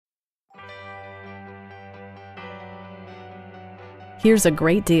Here's a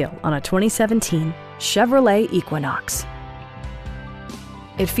great deal on a 2017 Chevrolet Equinox.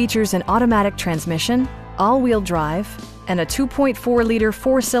 It features an automatic transmission, all-wheel drive, and a 2.4-liter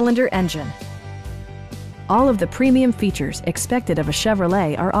four-cylinder engine. All of the premium features expected of a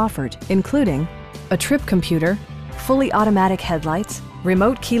Chevrolet are offered, including a trip computer, fully automatic headlights,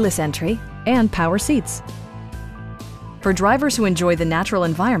 remote keyless entry, and power seats. For drivers who enjoy the natural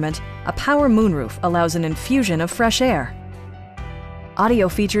environment, a power moonroof allows an infusion of fresh air. Audio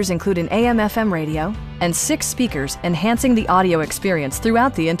features include an AM/FM radio and 6 speakers, enhancing the audio experience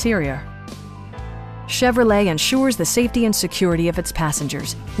throughout the interior. Chevrolet ensures the safety and security of its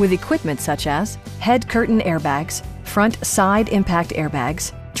passengers with equipment such as head curtain airbags, front side impact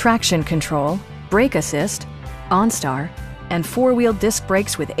airbags, traction control, brake assist, OnStar, and 4-wheel disc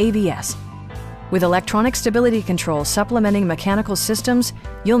brakes with ABS. With electronic stability control supplementing mechanical systems,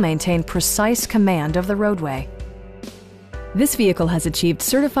 you'll maintain precise command of the roadway. This vehicle has achieved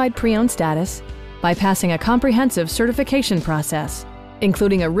certified pre-owned status by passing a comprehensive certification process,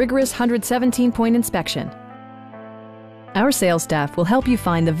 including a rigorous 117-point inspection. Our sales staff will help you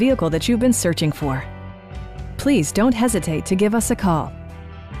find the vehicle that you've been searching for. Please don't hesitate to give us a call.